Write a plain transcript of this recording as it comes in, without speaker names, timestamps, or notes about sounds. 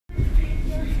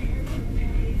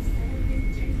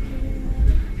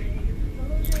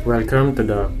Welcome to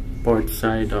the port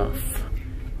side of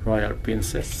Royal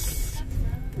Princess.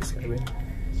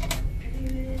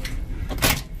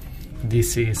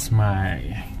 This is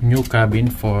my new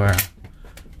cabin for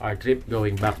our trip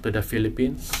going back to the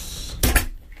Philippines.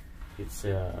 It's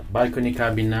a balcony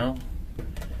cabin now.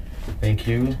 Thank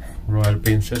you, Royal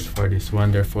Princess, for this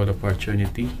wonderful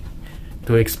opportunity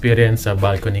to experience a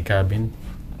balcony cabin.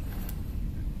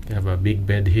 We have a big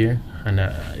bed here and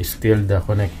still the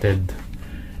connected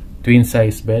twin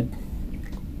size bed.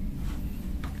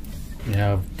 We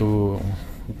have two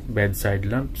bedside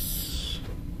lamps.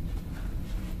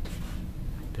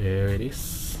 There it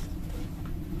is.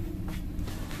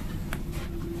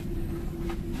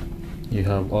 You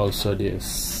have also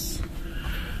this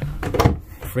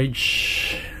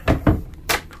fridge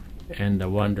and a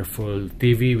wonderful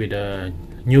TV with a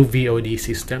new VOD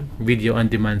system, video on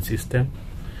demand system.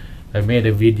 I made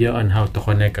a video on how to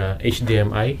connect a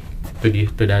HDMI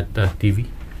to that TV.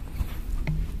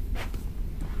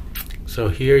 So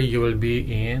here you will be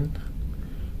in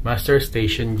Master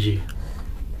Station G.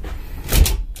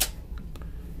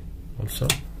 Also,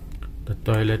 the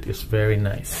toilet is very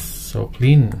nice, so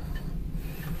clean,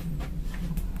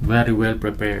 very well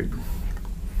prepared.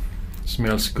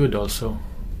 Smells good also.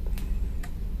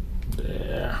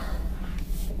 There.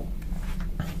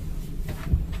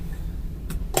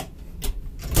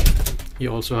 You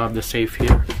also have the safe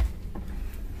here.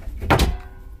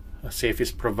 A safe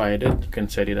is provided. You can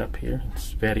set it up here.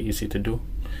 It's very easy to do.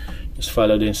 Just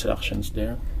follow the instructions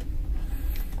there.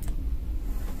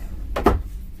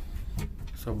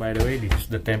 So by the way, this is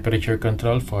the temperature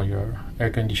control for your air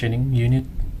conditioning unit.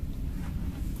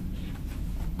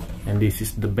 And this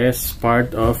is the best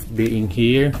part of being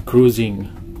here,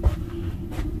 cruising.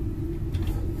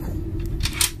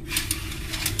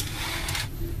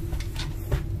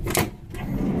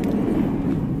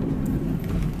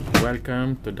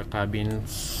 Welcome to the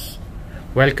cabins.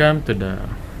 Welcome to the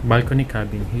balcony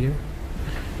cabin here.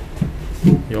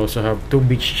 You also have two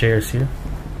beach chairs here.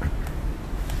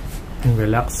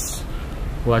 Relax,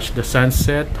 watch the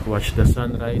sunset, watch the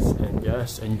sunrise, and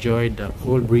just enjoy the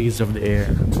cool breeze of the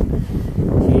air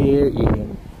here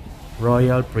in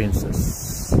Royal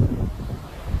Princess.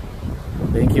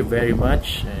 Thank you very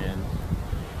much, and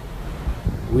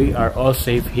we are all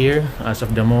safe here as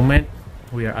of the moment.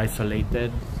 We are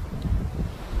isolated.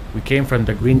 We came from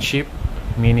the green ship,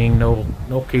 meaning no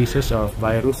cases of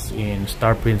virus in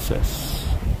Star Princess.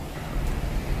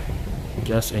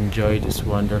 Just enjoy this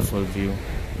wonderful view.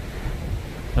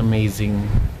 Amazing.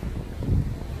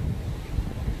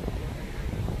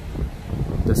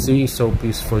 The sea is so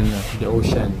peaceful now. The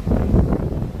ocean,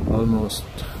 almost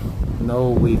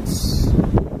no waves.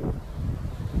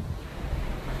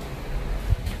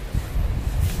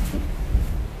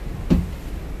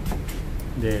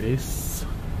 There it is.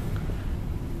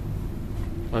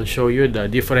 I'll show you the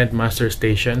different master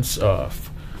stations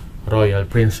of Royal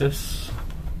Princess.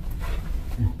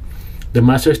 The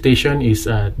master station is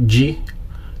G.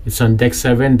 It's on deck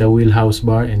 7, the wheelhouse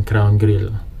bar and crown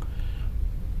grille.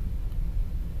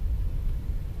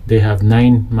 They have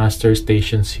 9 master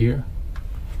stations here.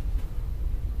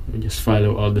 You just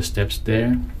follow all the steps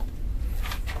there.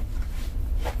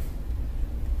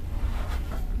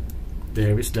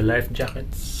 There is the life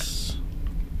jackets.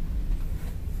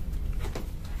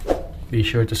 Be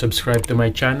sure to subscribe to my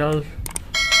channel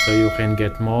so you can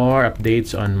get more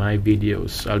updates on my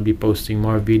videos. I'll be posting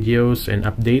more videos and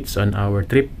updates on our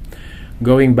trip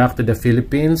going back to the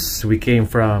Philippines. We came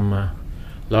from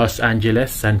Los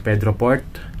Angeles, San Pedro Port.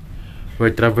 We're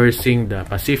traversing the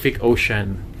Pacific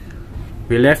Ocean.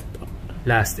 We left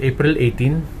last April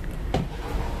 18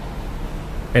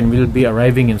 and we'll be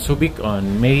arriving in Subic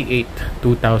on May 8,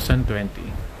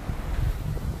 2020.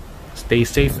 Stay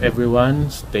safe, everyone.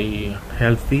 Stay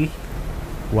healthy.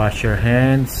 Wash your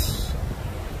hands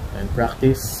and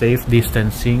practice safe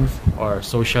distancing or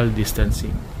social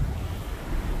distancing.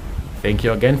 Thank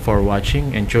you again for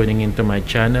watching and tuning into my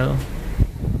channel.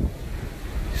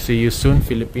 See you soon,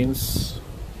 Philippines.